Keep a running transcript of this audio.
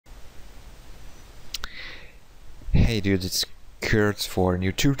Hey dude, it's Kurt for a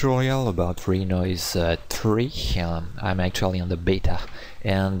new tutorial about Renoise 3. I'm actually on the beta,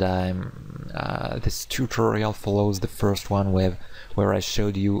 and this tutorial follows the first one where I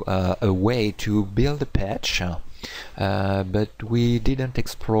showed you a way to build a patch, but we didn't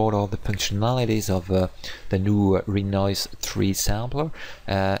explore all the functionalities of the new Renoise 3 sampler,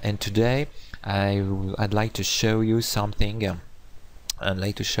 and today I'd like to show you something. I'd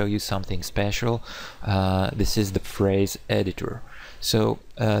like to show you something special. This is the phrase editor. So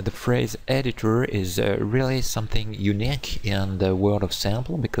the phrase editor is really something unique in the world of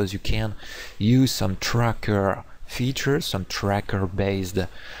sample, because you can use some tracker features, some tracker based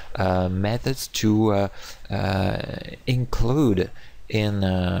methods to include in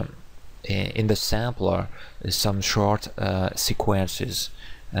the sampler some short sequences.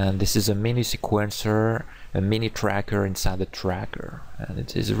 And this is a mini sequencer, a mini tracker inside the tracker, and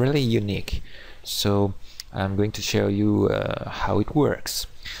it is really unique. So I'm going to show you how it works.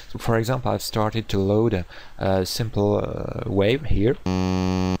 So for example, I've started to load a simple wave here,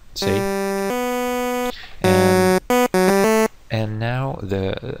 see, and now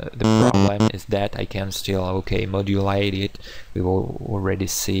the problem is that I can still modulate it. We will already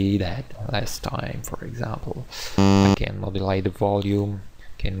see that last time. For example, I can modulate the volume,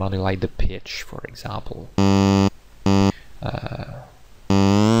 can modulate the pitch, for example,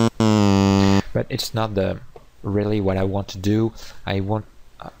 but it's not really what I want to do. I want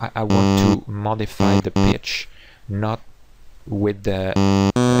to modify the pitch, not with the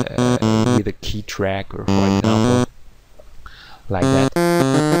key tracker, for example, like that.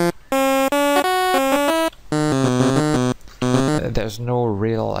 There's no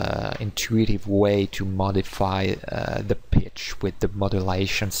real intuitive way to modify the pitch with the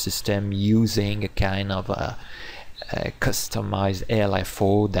modulation system using a kind of a customized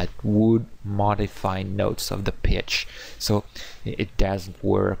LFO that would modify notes of the pitch. So it doesn't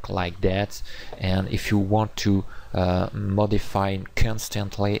work like that. And if you want to modify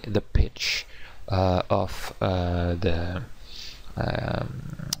constantly the pitch of the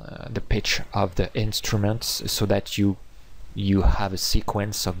pitch of the instruments, so that you have a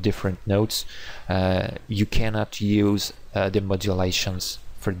sequence of different notes, you cannot use the modulations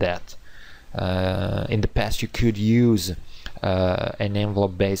for that. In the past you could use an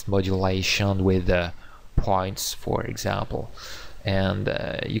envelope based modulation with points, for example, and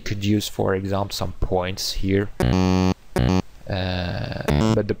you could use, for example, some points here, but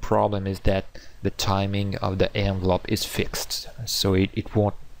the problem is that the timing of the envelope is fixed, so it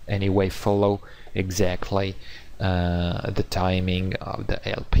won't anyway follow exactly the timing of the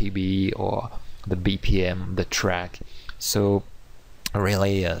LPB or the BPM, the track. So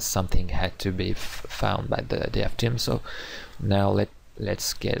really something had to be found by the dev team. So now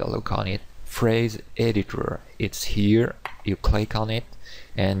let's get a look on it. Phrase editor, it's here. You click on it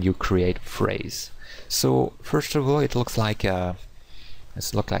and you create phrase. So first of all, it looks like a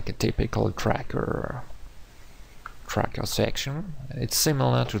typical tracker section. It's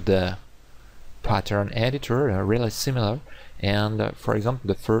similar to the pattern editor, really similar. And for example,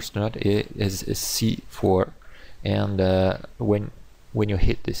 the first note is C4, and when you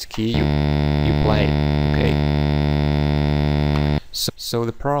hit this key, you play it, okay? So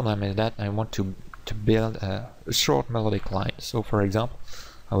the problem is that I want to build a short melodic line. So for example,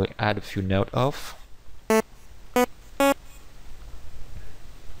 I will add a few notes off.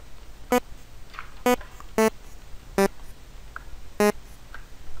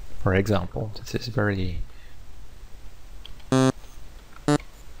 For example, this is very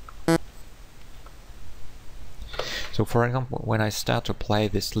so for example, when I start to play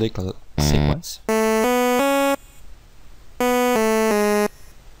this little sequence,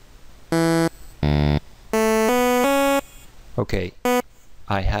 okay,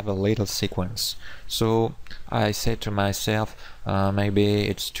 I have a little sequence. So I said to myself, maybe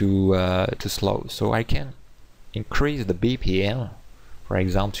it's too slow, so I can increase the BPM, for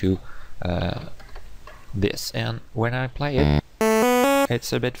example, to this, and when I play it,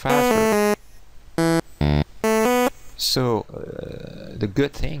 it's a bit faster. So the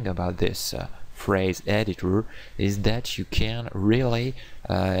good thing about this phrase editor is that you can really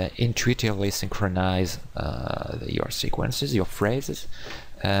intuitively synchronize your sequences, your phrases,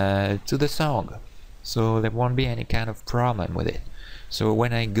 to the song, so there won't be any kind of problem with it. So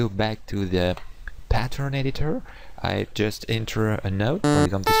when I go back to the pattern editor, I just enter a note, for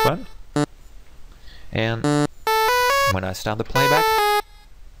example this one, and when I start the playback,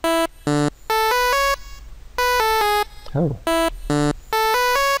 oh,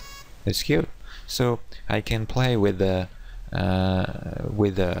 it's cute. So I can play with the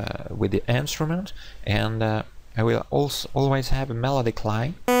instrument, and I will also always have a melodic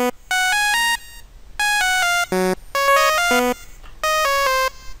line.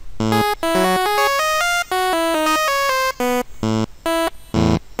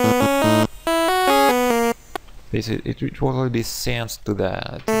 It will be sent to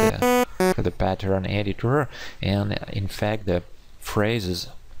the pattern editor, and in fact the phrases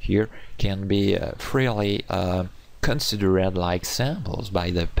here can be freely considered like samples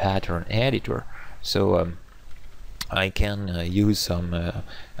by the pattern editor. So I can use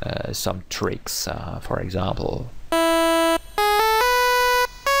some tricks, for example.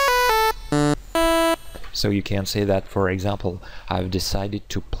 So you can say that, for example, I've decided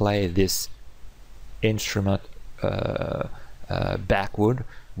to play this instrument backward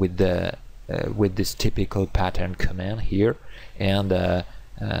with this typical pattern command here, and the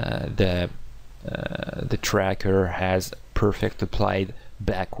tracker has perfectly played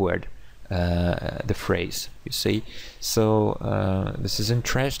backward the phrase, you see. So this is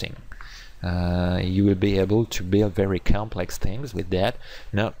interesting. You will be able to build very complex things with that,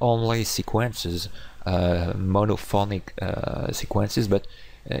 not only sequences, monophonic sequences, but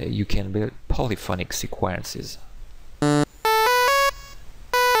you can build polyphonic sequences.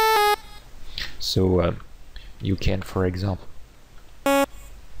 So you can, for example,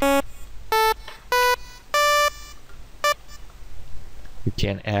 you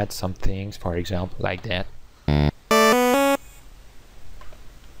can add some things, for example, like that.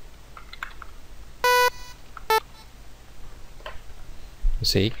 You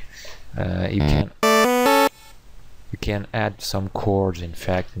see, you can add some chords, in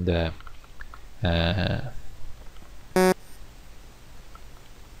fact, in the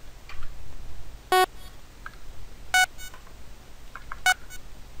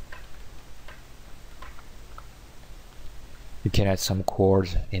you can add some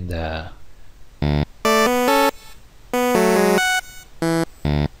chords in the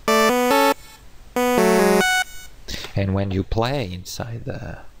and when you play inside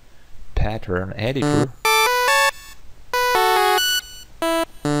the pattern editor,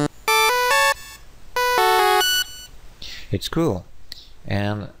 it's cool.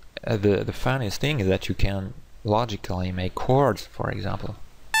 And the funniest thing is that you can logically make chords, for example.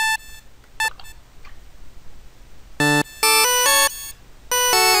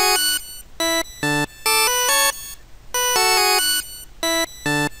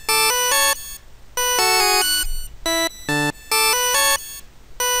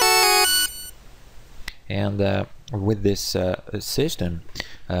 And with this system,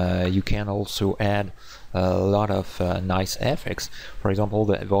 you can also add a lot of nice effects. For example,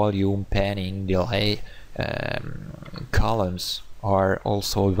 the volume, panning, delay, columns are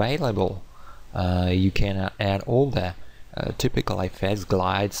also available. You can add all the typical effects: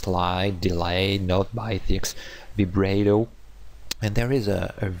 glide, slide, delay, note bitings, vibrato. And there is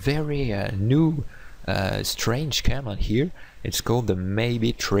a very new strange command here. It's called the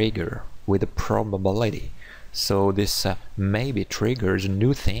maybe trigger with a probability. So this maybe trigger is a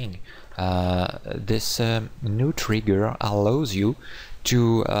new thing. This new trigger allows you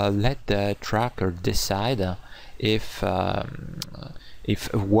to let the tracker decide if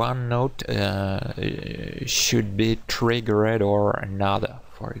one note should be triggered or another.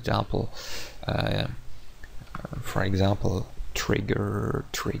 For example, trigger.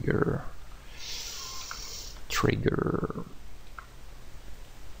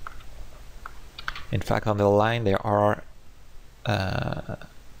 In fact, on the line there are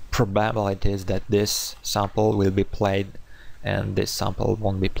probabilities that this sample will be played and this sample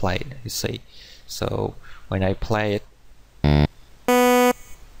won't be played, you see. So when I play it,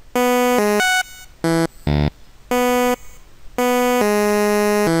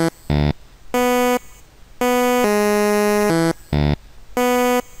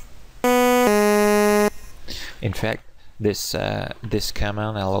 in fact, this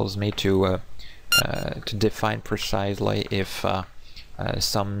command allows me to define precisely if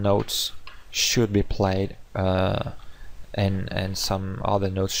some notes should be played and some other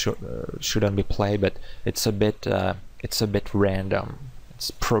notes shouldn't be played, but it's a bit random. It's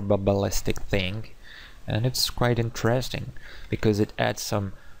a probabilistic thing, and it's quite interesting because it adds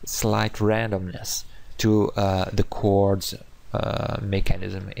some slight randomness to the chords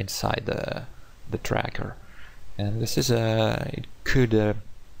mechanism inside the tracker. And this is it could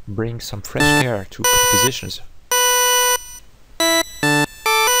bring some fresh air to compositions.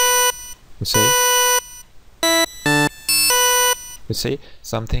 You see,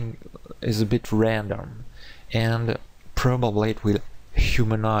 something is a bit random, and probably it will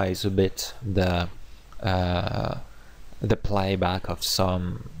humanize a bit the playback of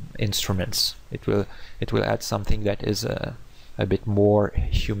some instruments. It will add something that is a bit more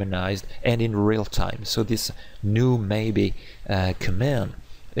humanized and in real time. So this new maybe command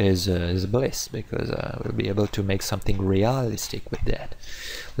is bliss, because we'll be able to make something realistic with that.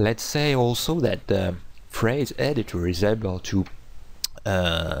 Let's say also that the phrase editor is able to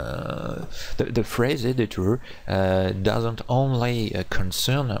the phrase editor doesn't only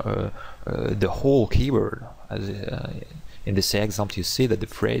concern the whole keyboard. As in this example, you see that the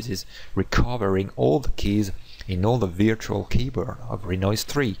phrase is recovering all the keys in all the virtual keyboard of Renoise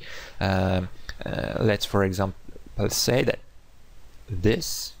 3. Let's, for example, say that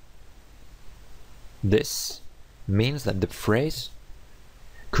this means that the phrase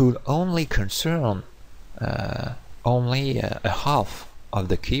could only concern only a half of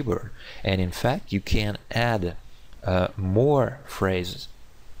the keyboard, and in fact you can add more phrases,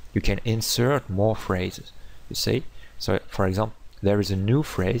 you can insert more phrases, you see. So for example, there is a new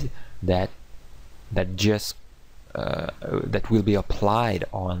phrase that just that will be applied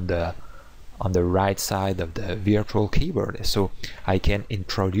on the right side of the virtual keyboard. So I can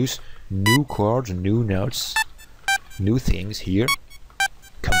introduce new chords, new notes, new things here,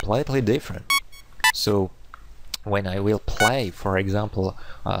 completely different. So when I will play, for example,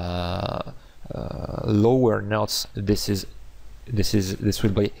 lower notes, this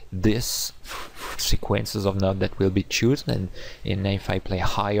will be this sequences of notes that will be chosen, and if I play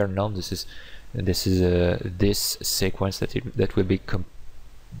higher notes, this is this sequence that will be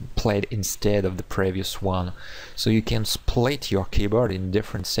played instead of the previous one. So you can split your keyboard in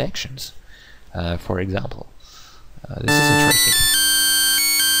different sections. For example, this is interesting.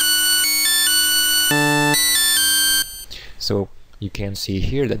 So you can see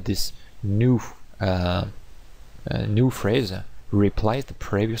here that this new phrase replaced the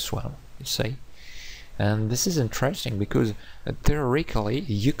previous one, you see. And this is interesting because theoretically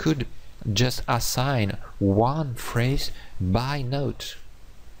you could just assign one phrase by note.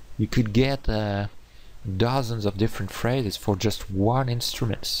 You could get dozens of different phrases for just one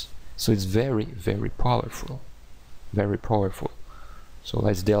instrument. So it's very, very powerful, very powerful. So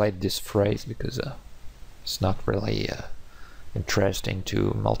let's delete this phrase because it's not really interesting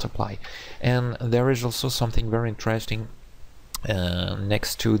to multiply. And there is also something very interesting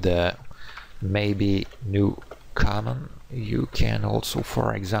next to the maybe new command. You can also,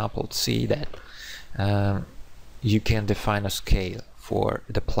 for example, see that you can define a scale for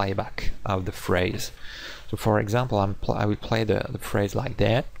the playback of the phrase. So for example, I will play the phrase like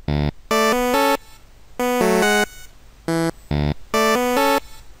that.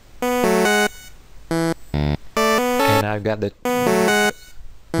 And I've got the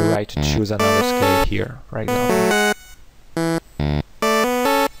right to choose another scale here, for example.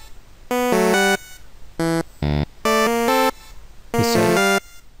 You see?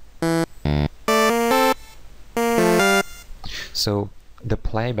 So the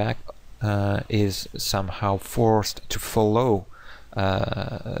playback is somehow forced to follow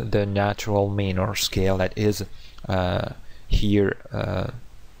the natural minor scale that is here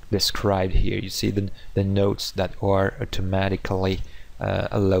described here. You see the notes that are automatically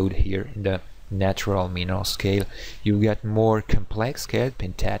allowed here in the natural minor scale. You get more complex scale,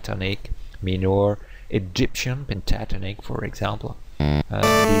 pentatonic, minor, Egyptian pentatonic, for example.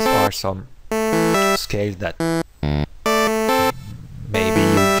 These are some scales that maybe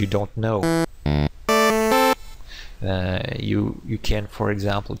you don't know. You can, for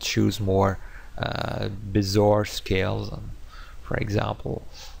example, choose more bizarre scales, for example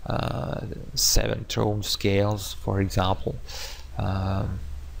 7-tone scales, for example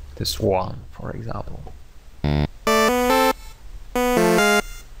this one, for example.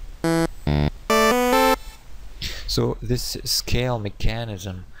 So this scale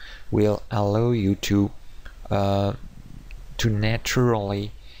mechanism will allow you to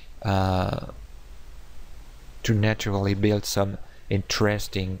naturally build some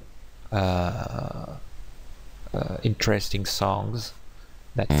interesting songs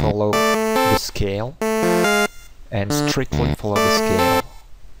that follow the scale and strictly follow the scale.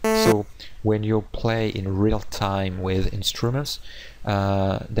 So when you play in real time with instruments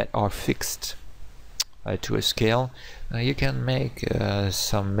that are fixed to a scale, you can make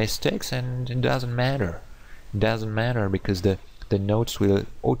some mistakes, and it doesn't matter. It doesn't matter because the notes will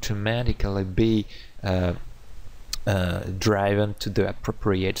automatically be driven to the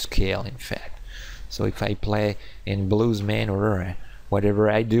appropriate scale, in fact. So if I play in blues minor, whatever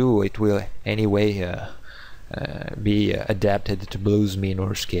I do, it will anyway be adapted to blues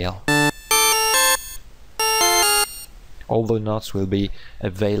minor scale. All the notes will be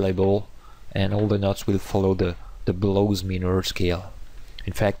available and all the notes will follow the blues minor scale.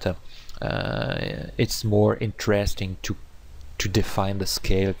 In fact, it's more interesting to define the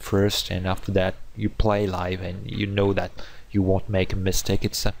scale first, and after that you play live and you know that you won't make a mistake.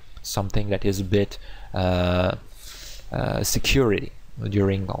 It's something that is a bit security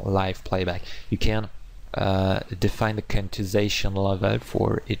during live playback. You can define the quantization level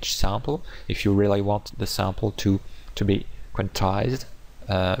for each sample if you really want the sample to be quantized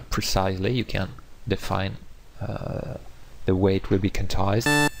precisely. You can define the way it will be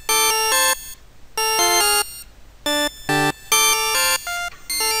quantized.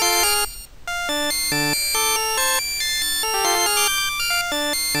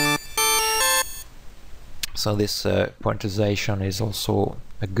 So this quantization is also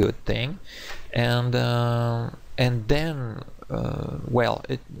a good thing, and then well,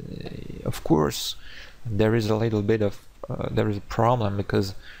 of course there is a little bit of there is a problem,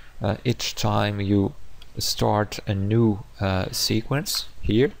 because each time you start a new sequence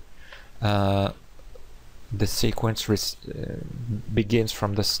here, the sequence begins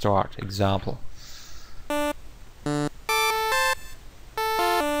from the start. Example,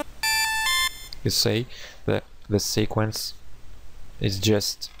 you see the sequence is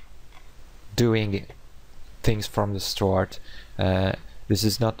just doing things from the start. This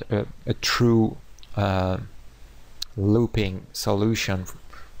is not a true looping solution.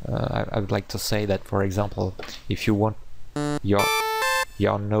 I would like to say that, for example, if you want your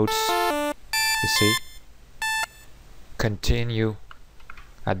notes, you see, continue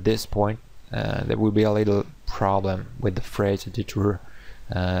at this point, there will be a little problem with the phrase editor,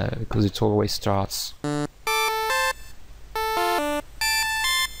 because it always starts, you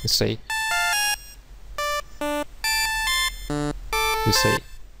see,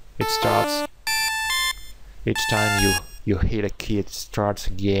 it starts each time you hit a key, it starts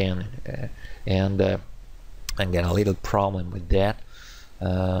again, and get a little problem with that.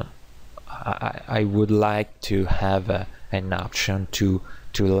 I would like to have an option to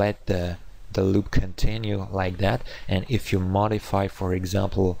let the loop continue like that, and if you modify, for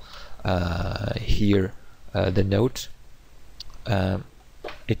example, here the note,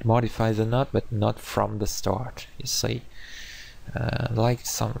 it modifies the note, but not from the start. You see, I like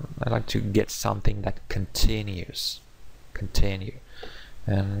to get something that continues,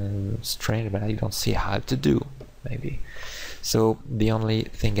 and strange, but I don't see how to do, maybe. So the only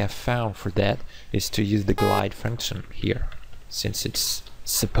thing I found for that is to use the glide function here, since it's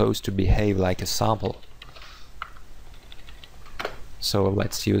supposed to behave like a sample. So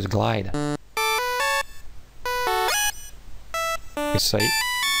let's use glide. You see?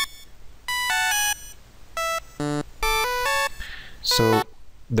 So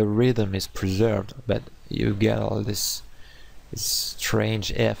the rhythm is preserved, but you get all this strange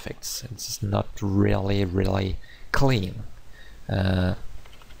effects. It's not really clean,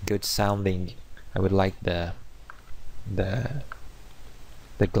 good sounding. I would like the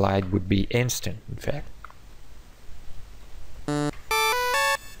glide would be instant, in fact.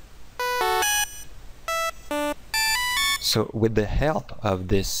 So with the help of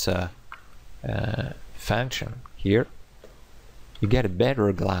this function here, you get a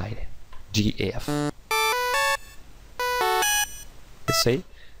better glide, GF. You see,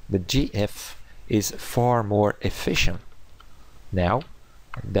 the GF is far more efficient now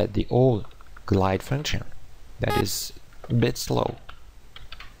than the old glide function that is a bit slow.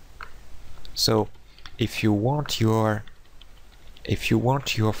 So if you want your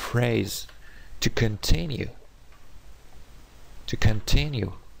phrase to continue,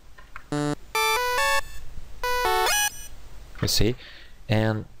 you see,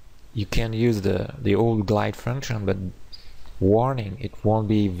 and you can use the old glide function, but warning, it won't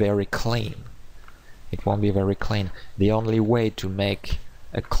be very clean. It won't be very clean. The only way to make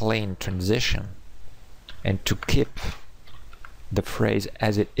a clean transition and to keep the phrase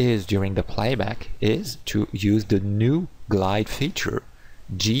as it is during the playback is to use the new glide feature,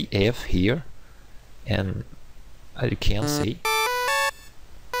 GF here, and as you can see,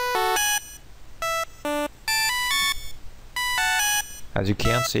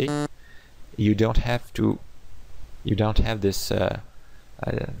 you don't have this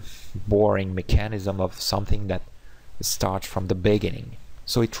boring mechanism of something that starts from the beginning.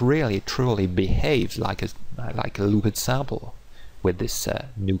 So it really truly behaves like a looped sample with this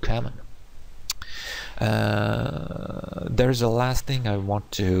new command. There's a last thing I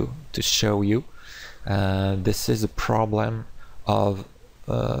want to show you. This is a problem of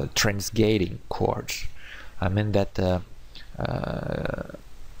transgating chords. I mean that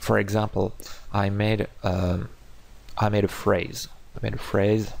for example, I made a phrase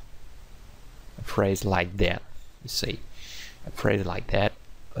like that. You see, a phrase like that,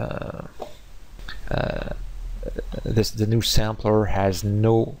 the new sampler has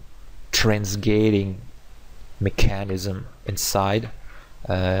no transgating mechanism inside.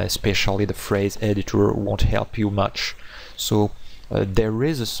 Especially the phrase editor won't help you much. So there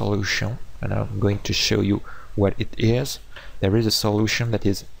is a solution, and I'm going to show you what it is. There is a solution that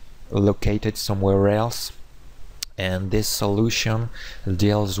is located somewhere else, and this solution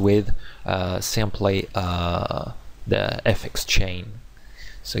deals with simply the FX chain.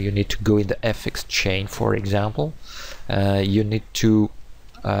 So you need to go in the FX chain, for example. You need to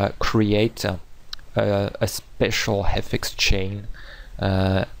create a special FX chain.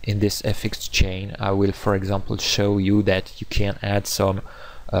 In this FX chain, I will, for example, show you that you can add some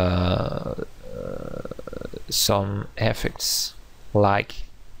effects like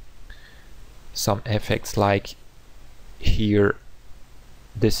here.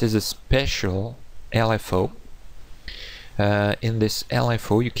 This is a special LFO. In this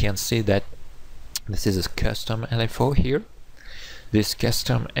LFO, you can see that this is a custom LFO here. This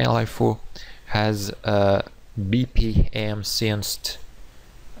custom LFO has a BPM sensed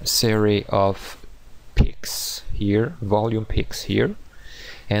series of peaks here, volume peaks here,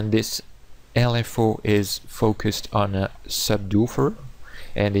 and this LFO is focused on a subwoofer,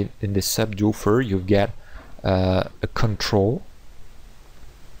 and in the subwoofer you get a control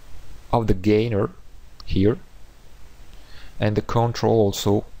of the gainer here, and the control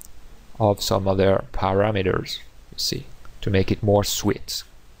also of some other parameters, you see, to make it more sweet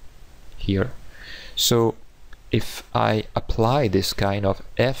here. So if I apply this kind of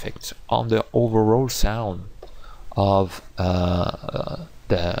effect on the overall sound of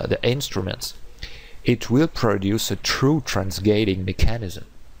the instruments, it will produce a true transgating mechanism.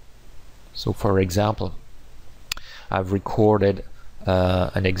 So for example, I've recorded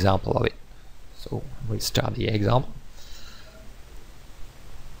an example of it. So we'll start the example.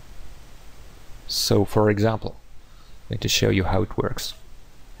 So for example, I'm going to show you how it works.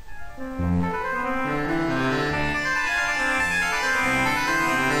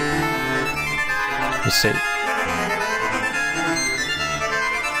 You see,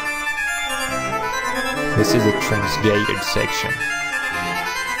 this is a transgated section.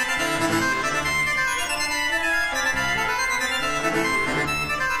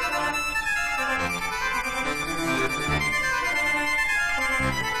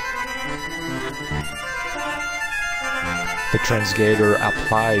 The transgater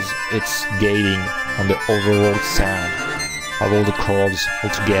applies its gating on the overall sound of all the chords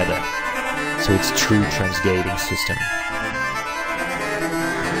altogether. So it's true transgating system.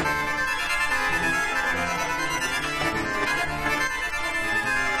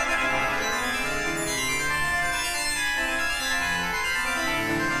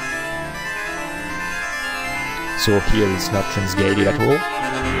 So here it's not transgated at all,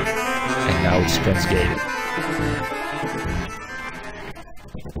 and now it's transgated.